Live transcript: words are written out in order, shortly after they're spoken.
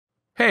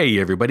Hey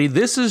everybody,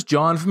 this is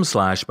John from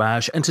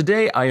Bash, and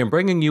today I am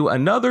bringing you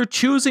another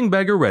Choosing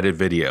Beggar Reddit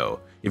video.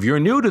 If you're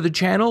new to the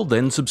channel,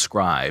 then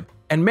subscribe,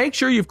 and make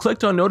sure you've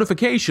clicked on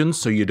notifications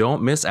so you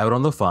don't miss out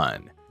on the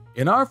fun.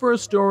 In our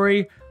first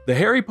story, the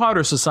Harry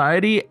Potter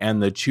Society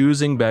and the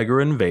Choosing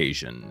Beggar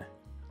Invasion.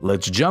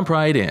 Let's jump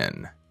right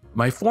in.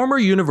 My former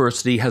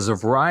university has a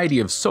variety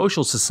of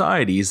social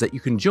societies that you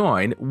can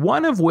join,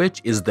 one of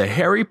which is the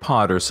Harry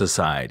Potter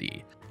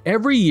Society.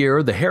 Every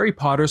year, the Harry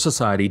Potter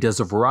Society does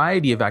a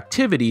variety of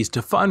activities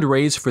to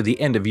fundraise for the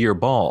end-of-year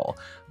ball,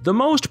 the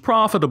most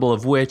profitable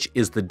of which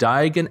is the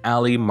Diagon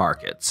Alley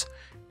Markets.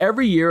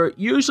 Every year,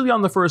 usually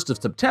on the 1st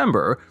of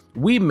September,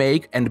 we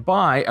make and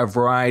buy a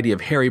variety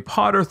of Harry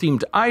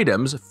Potter-themed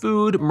items,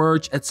 food,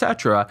 merch,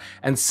 etc.,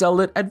 and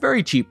sell it at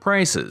very cheap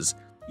prices.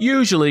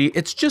 Usually,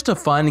 it's just a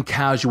fun,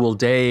 casual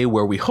day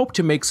where we hope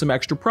to make some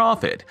extra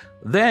profit.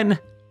 Then,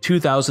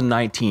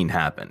 2019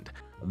 happened.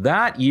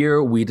 That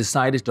year, we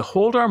decided to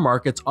hold our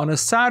markets on a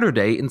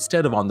Saturday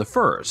instead of on the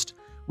 1st.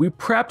 We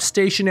prepped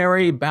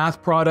stationery,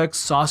 bath products,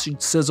 sausage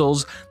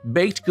sizzles,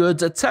 baked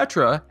goods,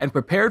 etc., and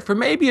prepared for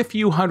maybe a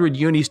few hundred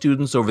uni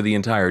students over the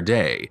entire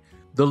day.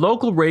 The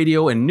local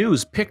radio and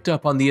news picked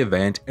up on the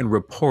event and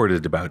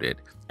reported about it.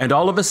 And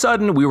all of a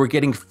sudden, we were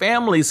getting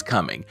families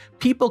coming,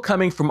 people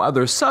coming from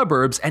other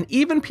suburbs, and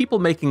even people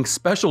making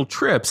special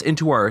trips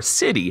into our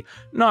city,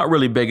 not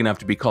really big enough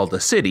to be called a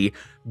city,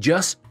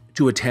 just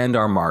to attend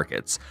our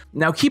markets.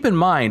 Now keep in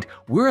mind,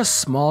 we're a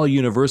small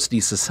university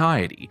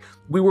society.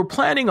 We were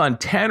planning on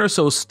 10 or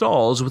so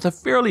stalls with a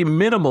fairly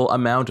minimal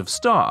amount of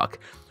stock.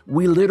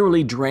 We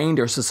literally drained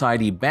our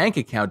society bank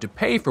account to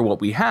pay for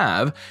what we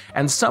have,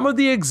 and some of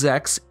the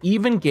execs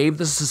even gave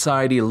the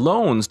society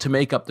loans to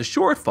make up the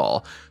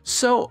shortfall.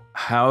 So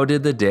how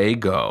did the day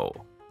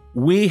go?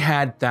 We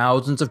had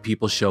thousands of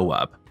people show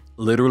up.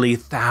 Literally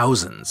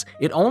thousands.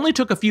 It only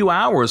took a few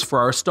hours for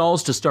our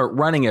stalls to start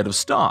running out of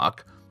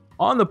stock.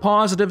 On the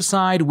positive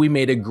side, we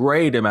made a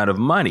great amount of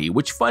money,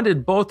 which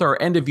funded both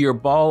our end-of-year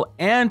ball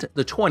and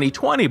the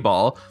 2020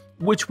 ball,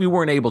 which we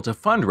weren't able to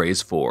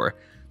fundraise for.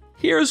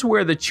 Here's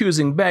where the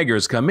Choosing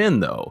Beggars come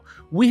in though.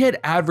 We had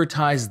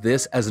advertised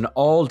this as an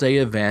all-day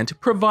event,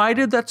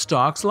 provided that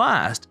stocks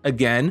last.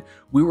 Again,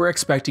 we were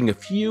expecting a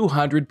few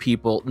hundred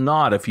people,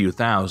 not a few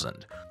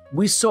thousand.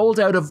 We sold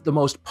out of the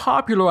most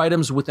popular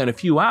items within a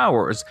few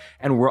hours,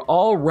 and were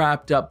all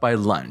wrapped up by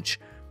lunch.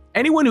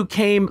 Anyone who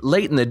came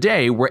late in the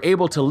day were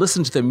able to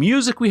listen to the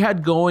music we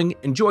had going,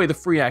 enjoy the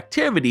free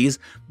activities,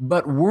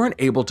 but weren't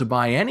able to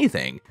buy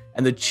anything,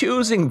 and the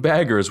Choosing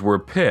Beggars were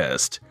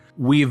pissed.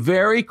 We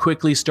very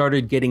quickly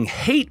started getting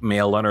hate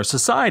mail on our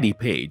society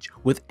page,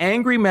 with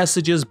angry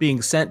messages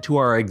being sent to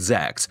our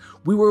execs.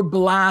 We were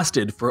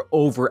blasted for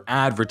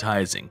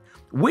over-advertising.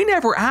 We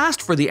never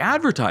asked for the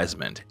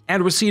advertisement,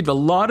 and received a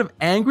lot of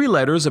angry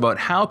letters about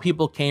how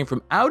people came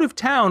from out of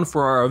town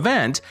for our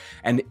event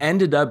and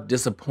ended up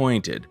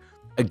disappointed.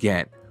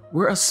 Again,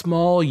 we're a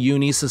small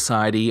uni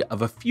society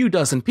of a few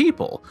dozen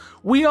people.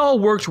 We all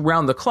worked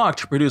round the clock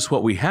to produce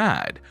what we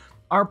had.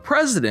 Our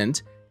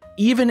president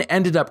even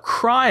ended up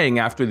crying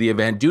after the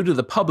event due to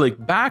the public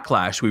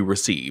backlash we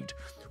received.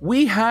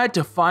 We had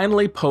to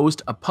finally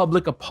post a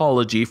public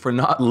apology for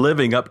not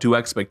living up to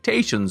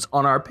expectations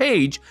on our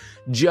page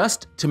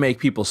just to make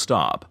people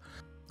stop.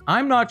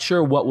 I'm not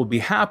sure what will be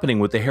happening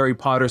with the Harry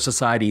Potter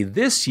Society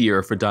this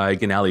year for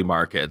Diagon Alley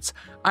Markets.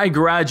 I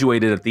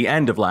graduated at the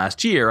end of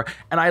last year,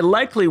 and I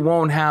likely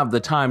won't have the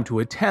time to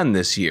attend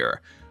this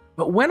year.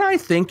 But when I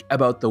think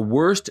about the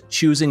worst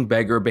choosing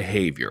beggar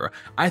behavior,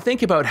 I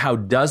think about how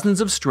dozens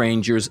of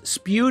strangers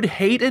spewed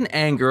hate and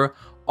anger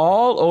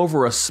all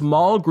over a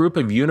small group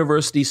of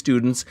university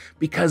students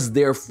because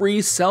their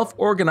free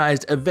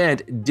self-organized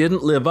event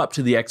didn't live up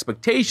to the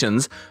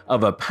expectations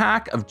of a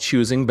pack of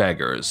choosing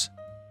beggars.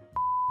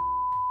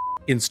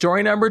 In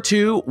story number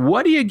 2,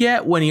 what do you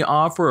get when you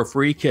offer a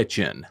free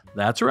kitchen?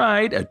 That's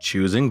right, a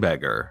choosing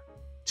beggar.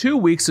 2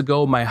 weeks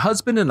ago, my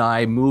husband and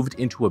I moved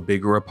into a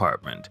bigger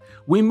apartment.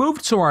 We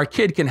moved so our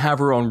kid can have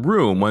her own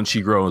room when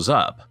she grows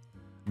up.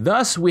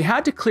 Thus, we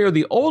had to clear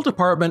the old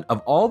apartment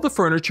of all the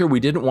furniture we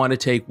didn't want to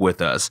take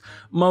with us.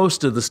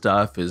 Most of the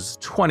stuff is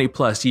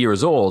 20+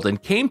 years old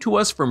and came to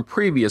us from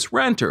previous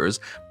renters,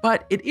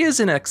 but it is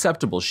in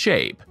acceptable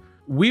shape.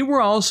 We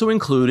were also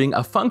including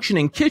a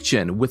functioning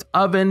kitchen with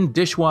oven,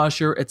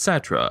 dishwasher,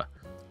 etc.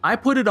 I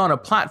put it on a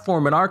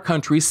platform in our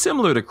country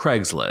similar to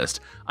Craigslist.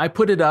 I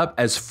put it up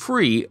as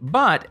free,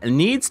 but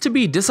needs to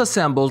be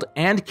disassembled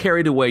and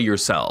carried away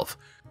yourself.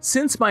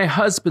 Since my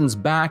husband's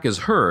back is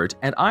hurt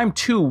and I'm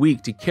too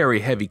weak to carry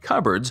heavy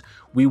cupboards,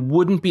 we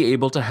wouldn't be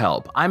able to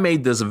help. I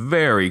made this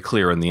very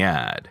clear in the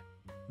ad.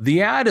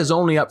 The ad is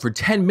only up for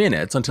 10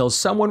 minutes until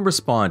someone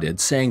responded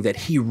saying that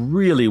he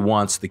really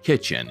wants the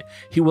kitchen.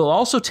 He will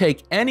also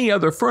take any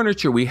other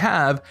furniture we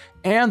have,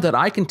 and that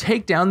I can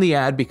take down the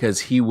ad because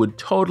he would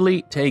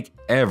totally take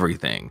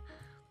everything.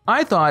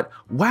 I thought,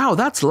 wow,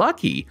 that's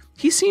lucky.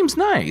 He seems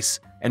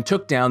nice, and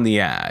took down the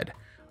ad.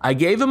 I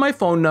gave him my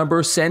phone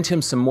number, sent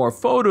him some more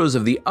photos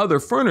of the other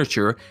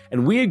furniture,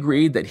 and we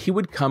agreed that he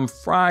would come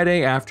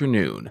Friday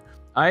afternoon.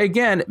 I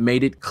again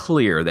made it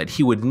clear that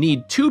he would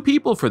need 2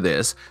 people for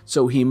this,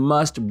 so he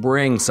must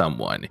bring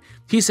someone.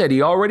 He said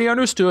he already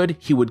understood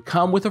he would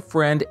come with a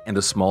friend and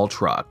a small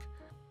truck.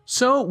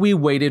 So we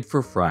waited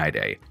for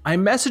Friday. I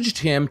messaged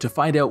him to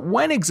find out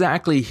when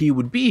exactly he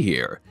would be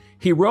here.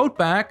 He wrote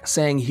back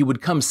saying he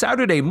would come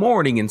Saturday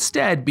morning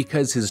instead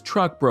because his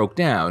truck broke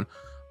down.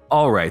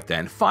 Alright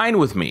then, fine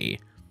with me.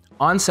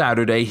 On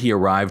Saturday, he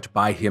arrived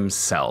by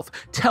himself,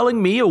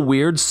 telling me a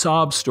weird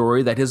sob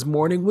story that his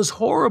morning was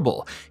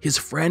horrible, his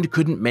friend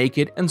couldn't make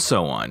it, and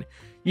so on.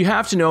 You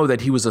have to know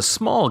that he was a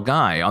small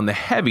guy on the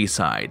heavy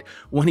side.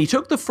 When he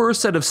took the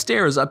first set of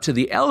stairs up to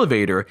the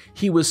elevator,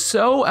 he was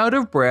so out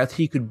of breath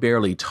he could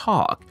barely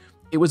talk.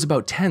 It was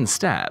about 10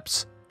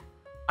 steps.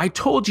 I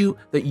told you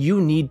that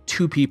you need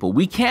 2 people.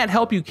 We can't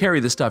help you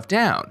carry the stuff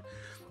down.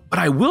 But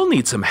I will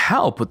need some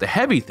help with the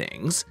heavy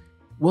things.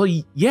 Well,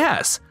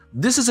 yes.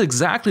 This is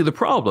exactly the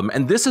problem,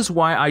 and this is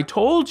why I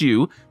told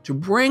you to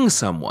bring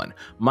someone.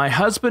 My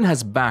husband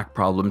has back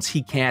problems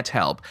he can't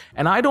help,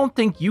 and I don't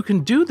think you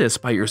can do this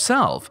by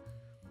yourself.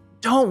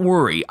 Don't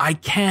worry, I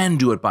can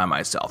do it by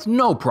myself,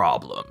 no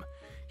problem.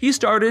 He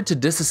started to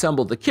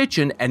disassemble the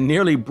kitchen and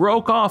nearly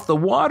broke off the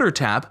water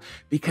tap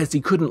because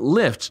he couldn't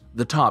lift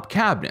the top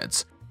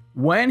cabinets.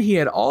 When he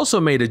had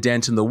also made a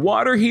dent in the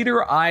water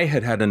heater, I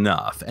had had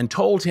enough and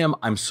told him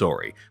I'm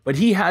sorry, but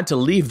he had to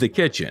leave the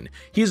kitchen.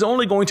 He's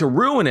only going to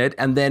ruin it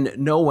and then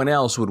no one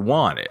else would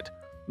want it.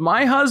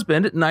 My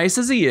husband, nice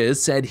as he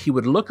is, said he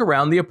would look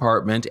around the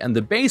apartment and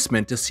the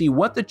basement to see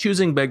what the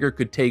choosing beggar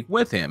could take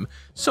with him,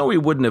 so he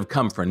wouldn't have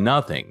come for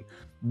nothing.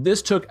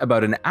 This took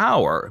about an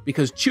hour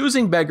because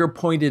choosing beggar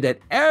pointed at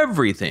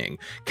everything.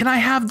 Can I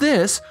have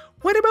this?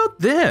 What about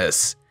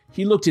this?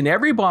 He looked in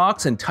every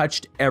box and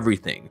touched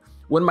everything.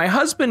 When my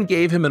husband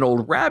gave him an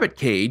old rabbit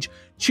cage,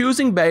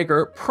 choosing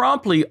beggar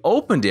promptly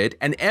opened it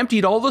and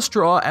emptied all the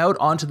straw out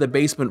onto the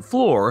basement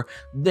floor,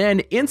 then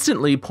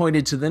instantly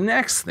pointed to the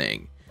next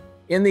thing.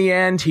 In the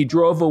end, he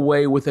drove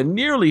away with a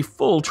nearly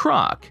full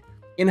truck.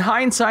 In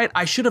hindsight,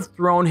 I should have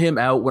thrown him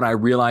out when I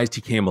realized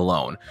he came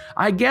alone.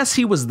 I guess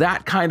he was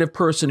that kind of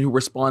person who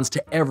responds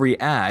to every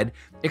ad,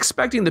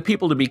 expecting the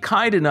people to be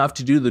kind enough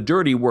to do the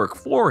dirty work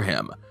for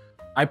him.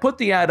 I put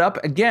the ad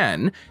up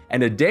again,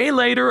 and a day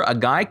later, a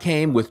guy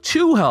came with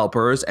 2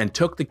 helpers and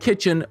took the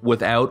kitchen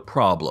without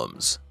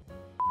problems.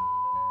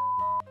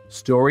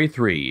 Story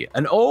 3.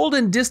 An old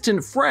and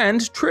distant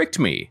friend tricked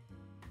me.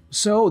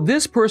 So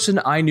this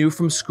person I knew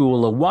from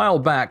school a while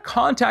back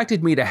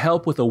contacted me to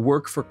help with a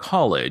work for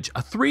college,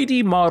 a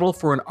 3D model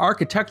for an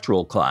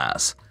architectural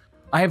class.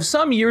 I have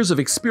some years of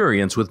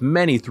experience with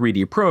many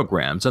 3D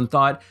programs and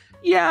thought,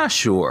 yeah,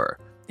 sure.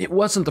 It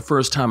wasn't the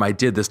first time I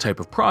did this type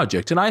of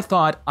project, and I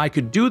thought I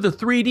could do the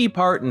 3D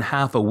part in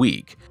half a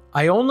week.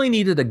 I only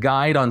needed a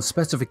guide on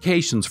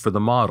specifications for the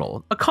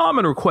model, a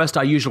common request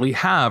I usually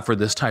have for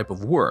this type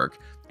of work,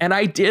 and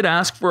I did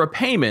ask for a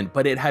payment,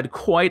 but it had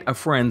quite a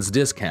friend's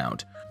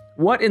discount.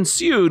 What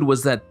ensued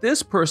was that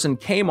this person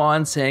came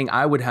on saying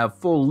I would have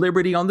full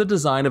liberty on the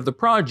design of the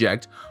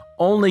project,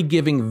 only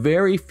giving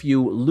very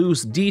few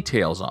loose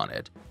details on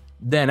it.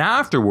 Then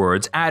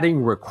afterwards,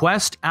 adding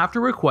request after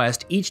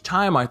request each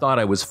time I thought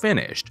I was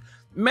finished.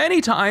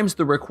 Many times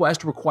the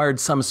request required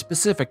some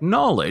specific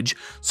knowledge,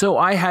 so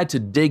I had to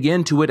dig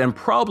into it and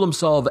problem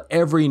solve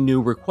every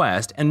new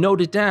request and note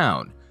it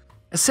down.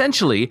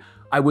 Essentially,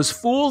 I was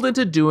fooled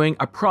into doing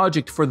a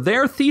project for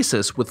their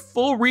thesis with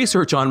full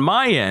research on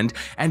my end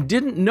and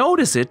didn't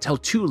notice it till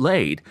too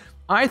late.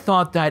 I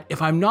thought that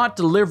if I'm not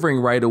delivering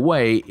right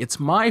away, it's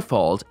my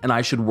fault and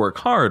I should work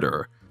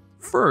harder.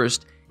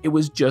 First, it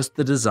was just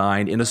the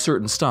design in a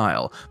certain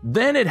style.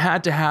 Then it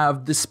had to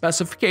have the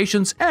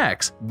specifications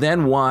X,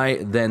 then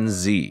Y, then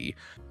Z.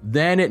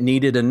 Then it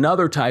needed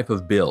another type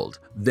of build,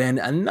 then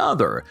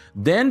another,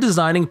 then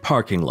designing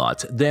parking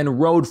lots, then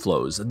road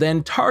flows,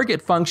 then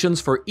target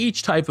functions for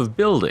each type of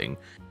building.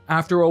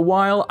 After a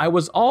while, I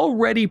was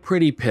already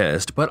pretty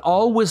pissed, but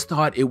always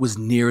thought it was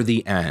near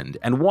the end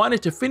and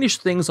wanted to finish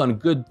things on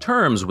good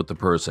terms with the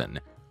person.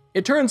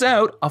 It turns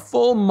out a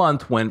full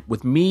month went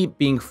with me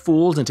being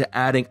fooled into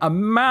adding a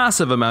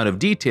massive amount of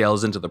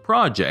details into the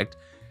project,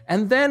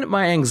 and then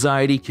my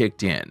anxiety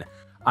kicked in.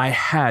 I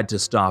had to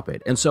stop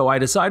it, and so I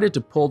decided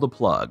to pull the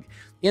plug.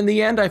 In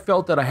the end, I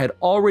felt that I had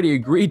already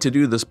agreed to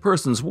do this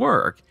person's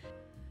work.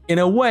 In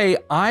a way,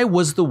 I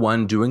was the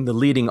one doing the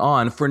leading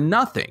on for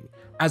nothing,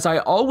 as I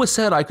always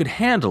said I could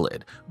handle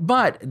it,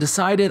 but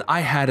decided I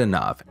had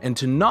enough, and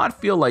to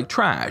not feel like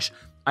trash,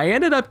 I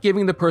ended up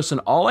giving the person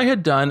all I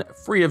had done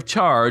free of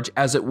charge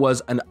as it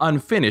was an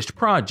unfinished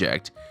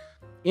project.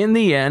 In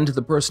the end,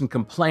 the person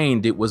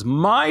complained it was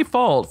my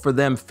fault for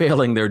them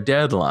failing their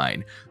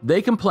deadline.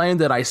 They complained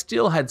that I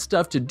still had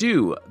stuff to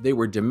do, they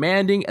were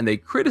demanding, and they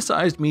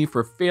criticized me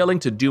for failing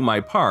to do my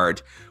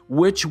part,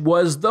 which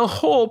was the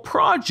whole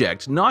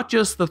project, not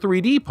just the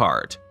 3D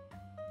part.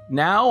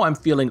 Now I'm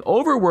feeling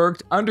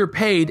overworked,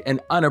 underpaid,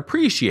 and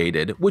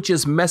unappreciated, which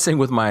is messing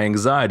with my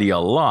anxiety a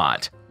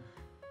lot.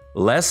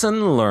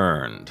 Lesson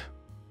learned.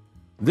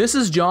 This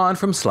is John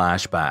from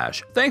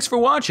 /bash. Thanks for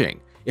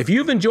watching. If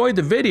you've enjoyed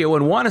the video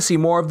and want to see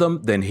more of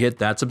them, then hit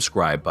that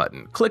subscribe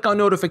button. Click on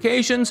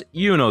notifications,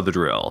 you know the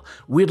drill.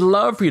 We'd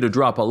love for you to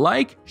drop a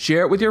like,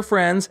 share it with your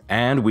friends,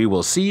 and we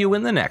will see you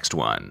in the next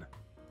one.